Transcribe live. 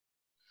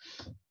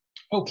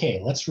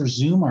Okay, let's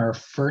resume our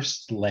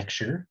first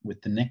lecture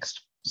with the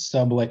next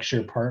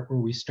sub-lecture part where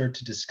we start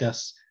to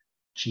discuss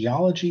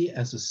geology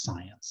as a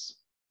science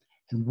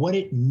and what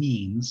it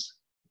means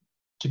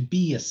to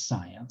be a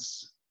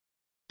science.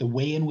 The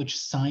way in which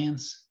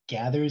science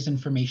gathers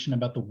information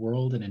about the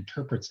world and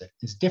interprets it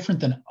is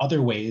different than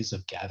other ways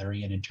of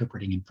gathering and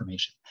interpreting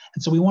information.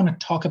 And so we want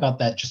to talk about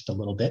that just a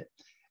little bit.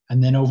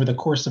 And then over the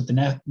course of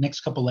the next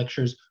couple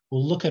lectures,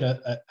 we'll look at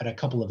a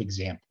couple of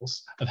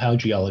examples of how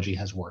geology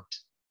has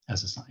worked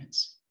as a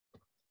science.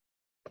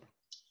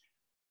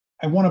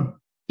 I want to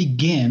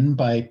begin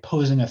by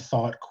posing a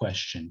thought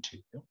question to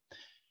you.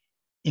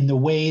 In the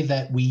way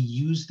that we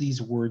use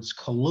these words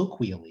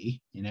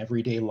colloquially in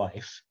everyday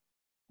life,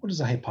 what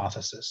is a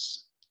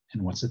hypothesis?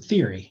 And what's a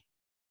theory?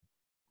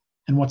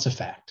 And what's a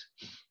fact?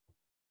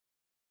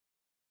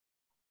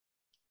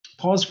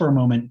 Pause for a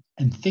moment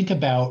and think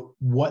about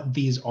what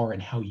these are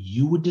and how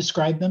you would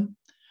describe them,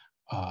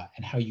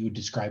 and how you would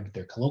describe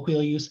their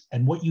colloquial use,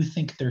 and what you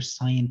think their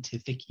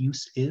scientific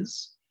use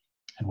is,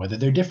 and whether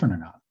they're different or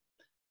not.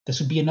 This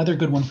would be another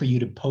good one for you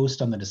to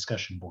post on the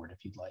discussion board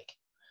if you'd like.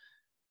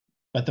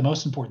 But the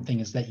most important thing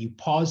is that you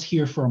pause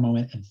here for a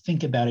moment and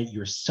think about it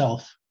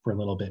yourself for a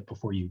little bit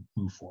before you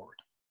move forward.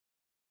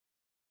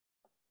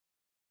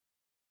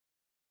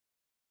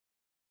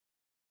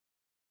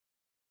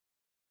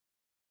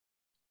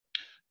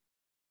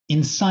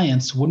 In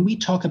science, when we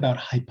talk about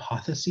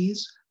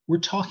hypotheses, we're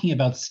talking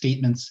about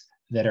statements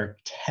that are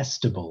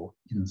testable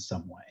in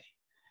some way,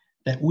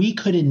 that we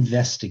could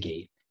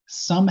investigate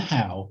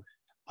somehow,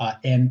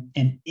 and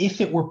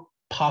if it were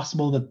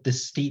possible that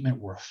this statement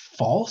were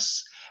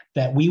false,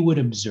 that we would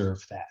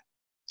observe that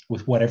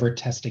with whatever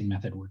testing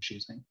method we're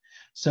choosing.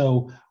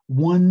 So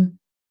one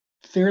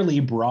fairly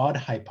broad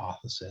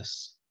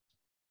hypothesis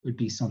would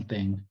be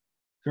something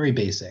very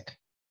basic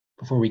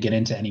before we get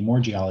into any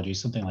more geology,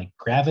 something like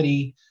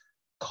gravity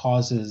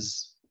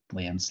causes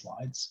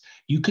landslides.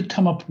 You could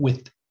come up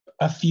with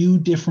a few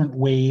different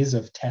ways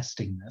of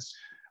testing this.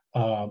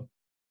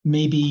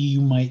 Maybe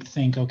you might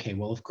think, okay,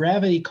 well, if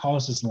gravity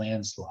causes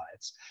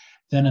landslides,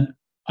 then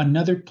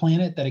another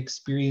planet that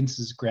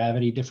experiences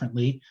gravity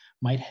differently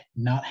might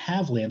not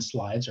have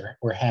landslides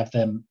or have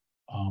them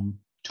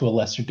to a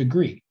lesser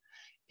degree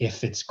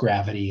if its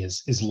gravity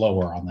is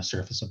lower on the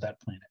surface of that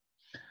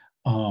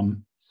planet.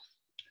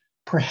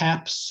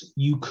 Perhaps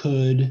you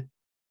could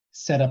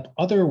set up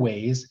other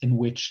ways in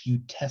which you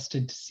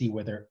tested to see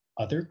whether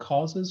other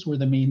causes were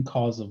the main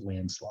cause of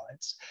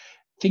landslides.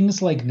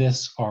 Things like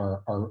this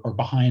are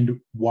behind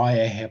why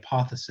a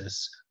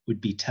hypothesis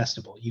would be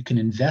testable. You can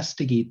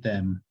investigate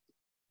them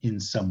in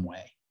some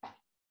way.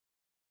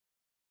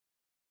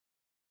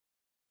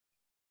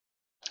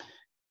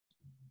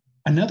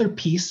 Another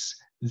piece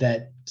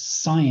that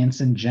science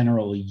in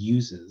general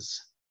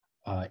uses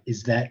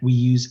is that we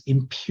use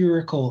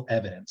empirical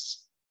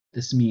evidence.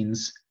 This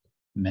means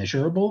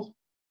measurable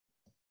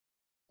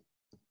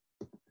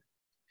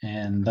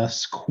and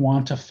thus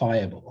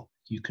quantifiable.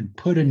 You can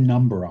put a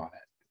number on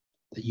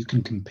it that you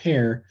can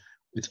compare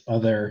with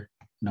other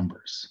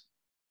numbers.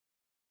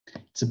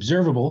 It's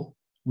observable.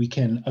 We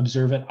can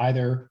observe it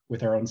either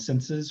with our own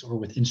senses or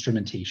with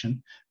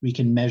instrumentation. We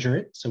can measure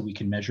it, so we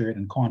can measure it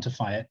and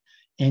quantify it.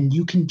 And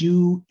you can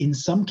do, in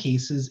some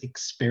cases,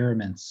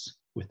 experiments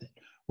with it,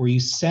 where you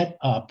set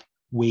up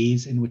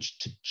ways in which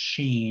to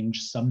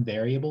change some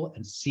variable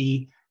and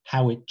see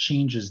how it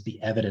changes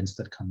the evidence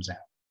that comes out.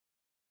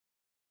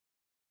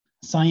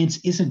 Science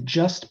isn't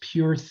just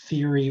pure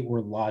theory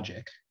or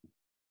logic,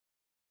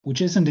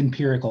 which isn't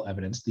empirical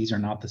evidence. These are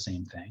not the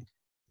same thing.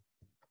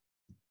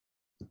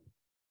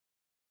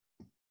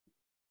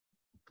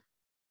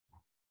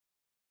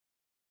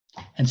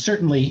 And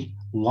certainly,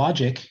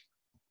 logic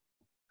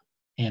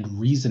and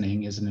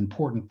reasoning is an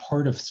important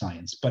part of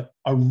science, but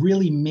a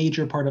really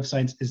major part of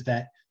science is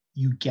that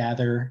you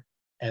gather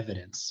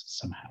evidence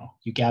somehow.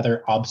 You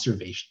gather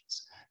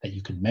observations that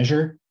you can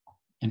measure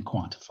and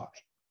quantify.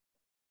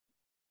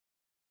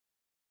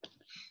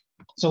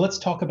 So let's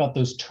talk about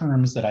those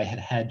terms that I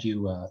had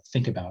you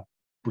think about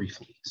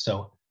briefly.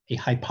 So a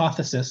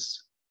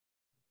hypothesis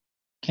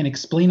can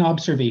explain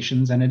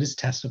observations, and it is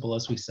testable,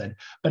 as we said,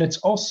 but it's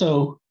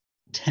also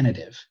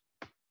tentative.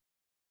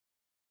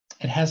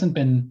 It hasn't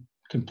been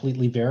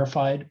completely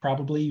verified,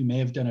 probably. You may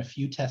have done a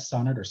few tests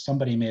on it, or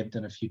somebody may have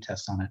done a few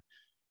tests on it,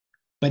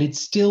 but it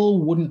still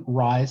wouldn't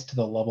rise to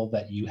the level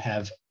that you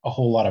have a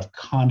whole lot of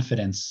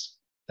confidence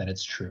that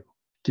it's true.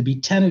 To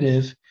be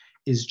tentative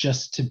is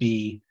just to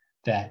be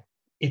that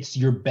it's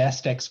your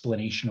best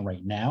explanation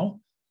right now,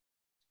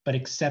 but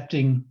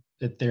accepting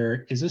that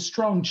there is a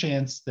strong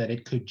chance that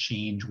it could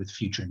change with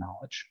future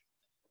knowledge.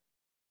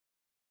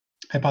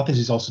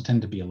 Hypotheses also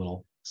tend to be a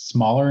little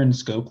smaller in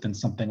scope than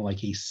something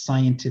like a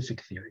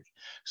scientific theory.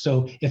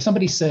 So if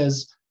somebody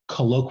says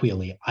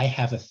colloquially, I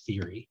have a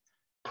theory,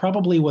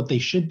 probably what they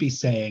should be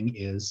saying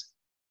is,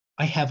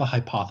 I have a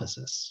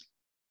hypothesis.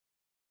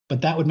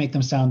 But that would make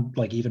them sound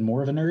like even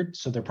more of a nerd.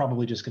 So they're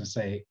probably just going to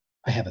say,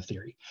 I have a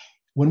theory.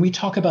 When we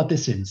talk about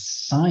this in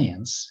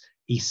science,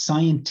 a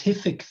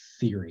scientific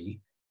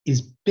theory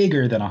is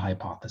bigger than a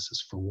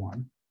hypothesis, for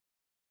one.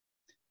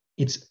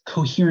 It's a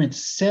coherent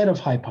set of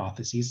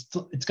hypotheses.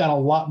 It's got a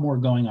lot more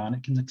going on.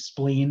 It can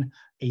explain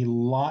a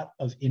lot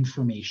of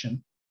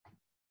information,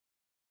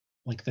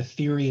 like the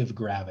theory of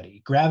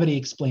gravity. Gravity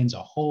explains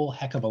a whole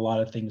heck of a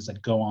lot of things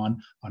that go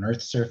on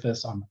Earth's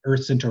surface, on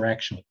Earth's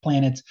interaction with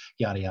planets,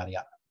 yada, yada,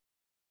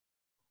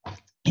 yada.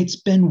 It's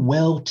been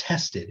well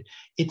tested.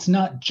 It's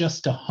not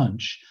just a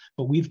hunch,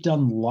 but we've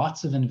done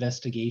lots of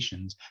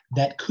investigations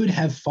that could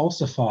have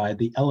falsified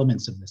the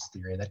elements of this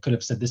theory, that could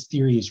have said this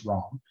theory is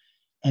wrong.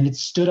 And it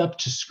stood up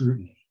to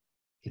scrutiny.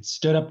 It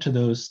stood up to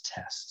those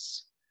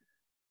tests.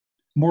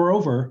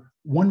 Moreover,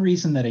 one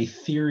reason that a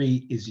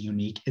theory is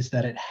unique is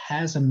that it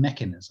has a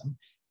mechanism.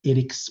 It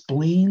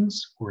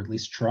explains, or at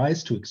least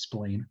tries to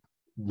explain,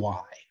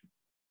 why.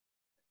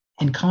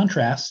 In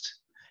contrast,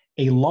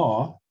 a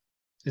law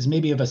is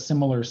maybe of a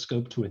similar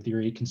scope to a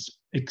theory. It can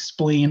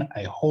explain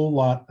a whole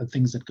lot of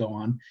things that go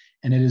on,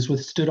 and it has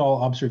withstood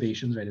all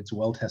observations, right? It's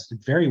well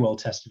tested, very well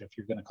tested if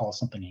you're going to call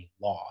something a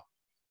law.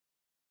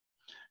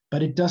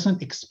 But it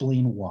doesn't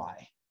explain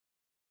why.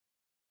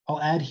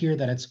 I'll add here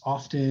that it's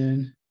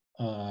often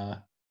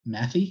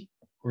mathy,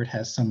 or it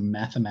has some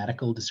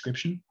mathematical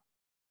description.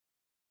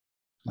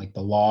 Like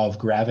the law of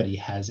gravity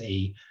has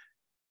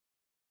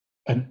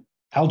an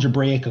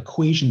algebraic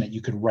equation that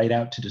you could write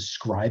out to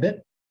describe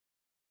it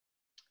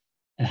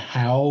and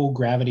how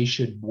gravity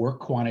should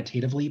work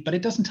quantitatively, but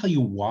it doesn't tell you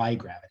why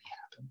gravity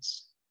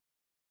happens.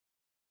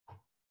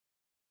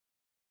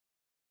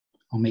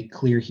 I'll make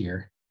clear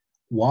here.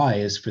 Y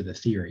is for the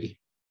theory.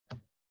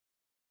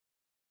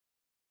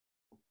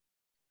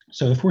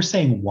 So if we're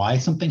saying why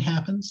something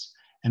happens,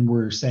 and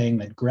we're saying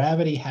that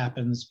gravity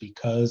happens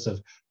because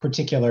of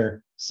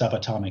particular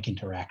subatomic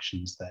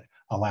interactions that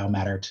allow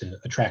matter to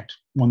attract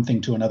one thing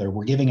to another,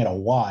 we're giving it a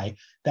why,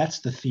 that's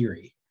the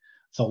theory.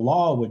 The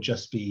law would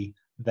just be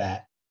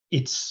that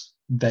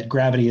that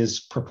gravity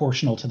is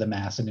proportional to the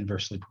mass and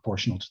inversely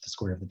proportional to the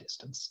square of the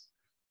distance.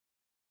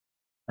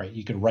 Right?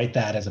 You could write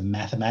that as a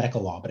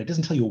mathematical law, but it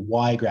doesn't tell you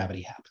why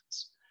gravity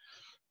happens.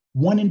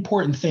 One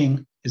important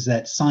thing is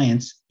that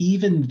science,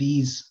 even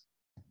these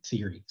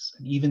theories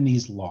and even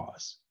these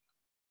laws,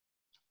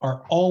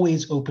 are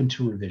always open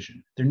to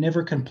revision. They're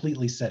never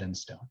completely set in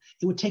stone.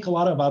 It would take a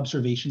lot of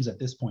observations at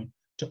this point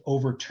to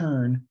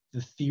overturn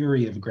the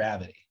theory of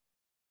gravity.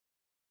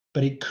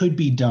 But it could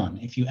be done.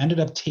 If you ended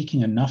up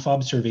taking enough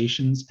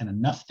observations and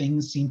enough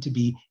things seem to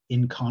be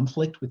in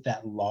conflict with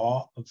that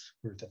law of,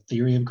 or the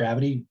theory of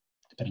gravity,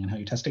 depending on how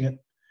you're testing it,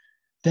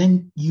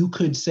 then you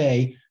could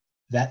say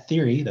that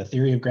theory, the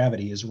theory of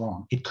gravity, is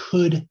wrong. It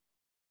could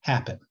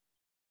happen.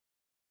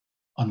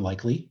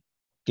 Unlikely,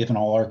 given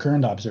all our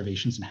current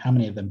observations and how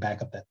many of them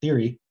back up that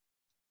theory.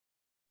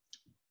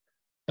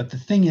 But the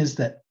thing is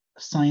that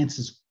science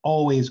is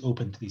always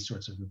open to these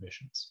sorts of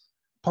revisions,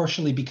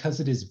 partially because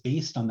it is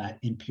based on that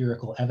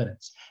empirical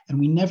evidence. And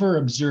we never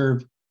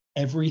observe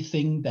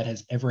everything that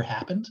has ever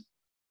happened.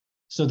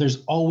 So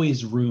there's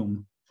always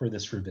room for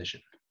this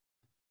revision.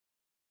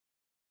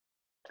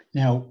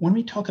 Now, when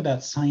we talk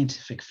about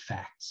scientific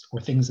facts or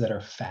things that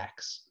are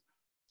facts,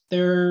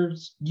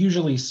 there's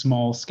usually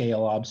small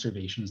scale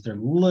observations. They're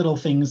little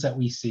things that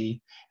we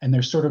see, and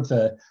they're sort of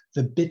the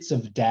bits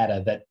of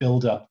data that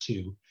build up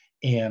to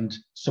and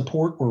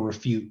support or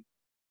refute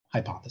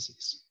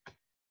hypotheses.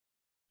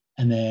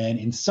 And then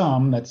in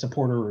some that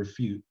support or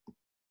refute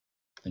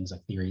things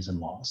like theories and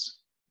laws.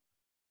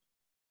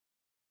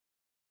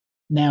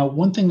 Now,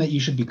 one thing that you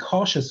should be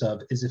cautious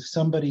of is if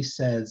somebody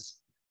says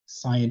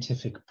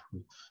scientific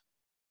proof.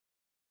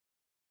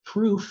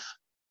 Proof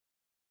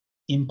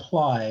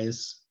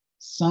implies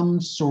some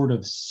sort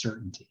of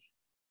certainty.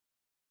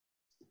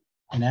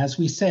 And as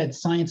we said,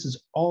 science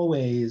is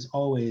always,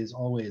 always,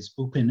 always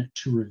open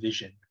to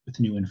revision with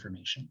new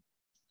information.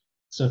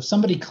 So if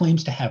somebody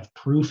claims to have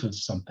proof of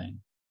something,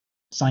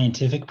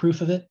 scientific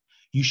proof of it,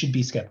 you should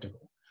be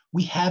skeptical.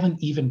 We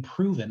haven't even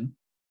proven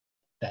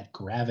that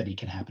gravity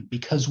can happen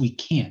because we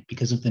can't,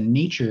 because of the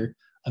nature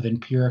of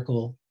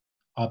empirical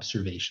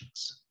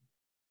observations.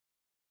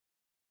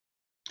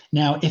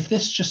 Now, if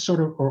this just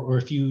sort of, or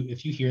if you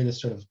hear this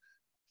sort of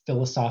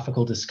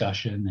philosophical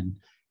discussion and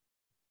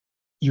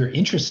you're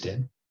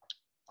interested,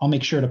 I'll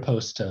make sure to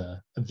post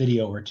a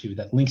video or two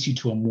that links you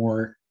to a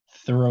more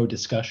thorough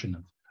discussion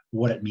of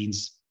what it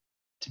means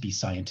to be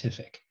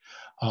scientific.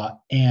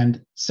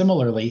 And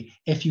similarly,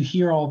 if you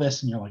hear all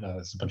this and you're like, oh,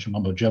 this is a bunch of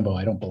mumbo jumbo,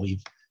 I don't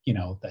believe,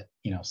 that,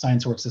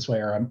 science works this way,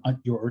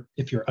 or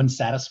if you're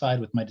unsatisfied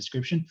with my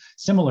description,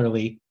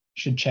 similarly,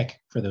 should check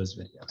for those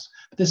videos.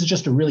 But this is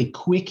just a really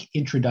quick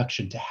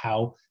introduction to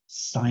how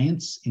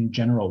science in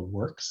general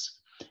works.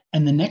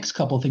 And the next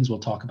couple of things we'll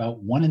talk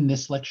about, one in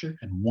this lecture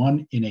and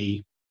one in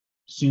a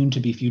soon to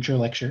be future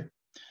lecture,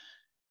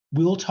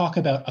 we'll talk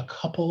about a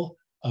couple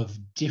of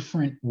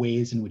different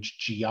ways in which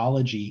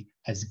geology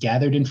has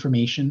gathered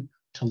information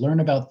to learn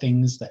about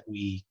things that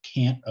we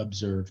can't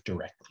observe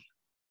directly,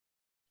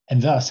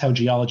 and thus how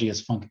geology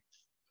has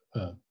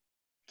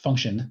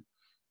functioned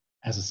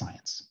as a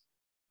science.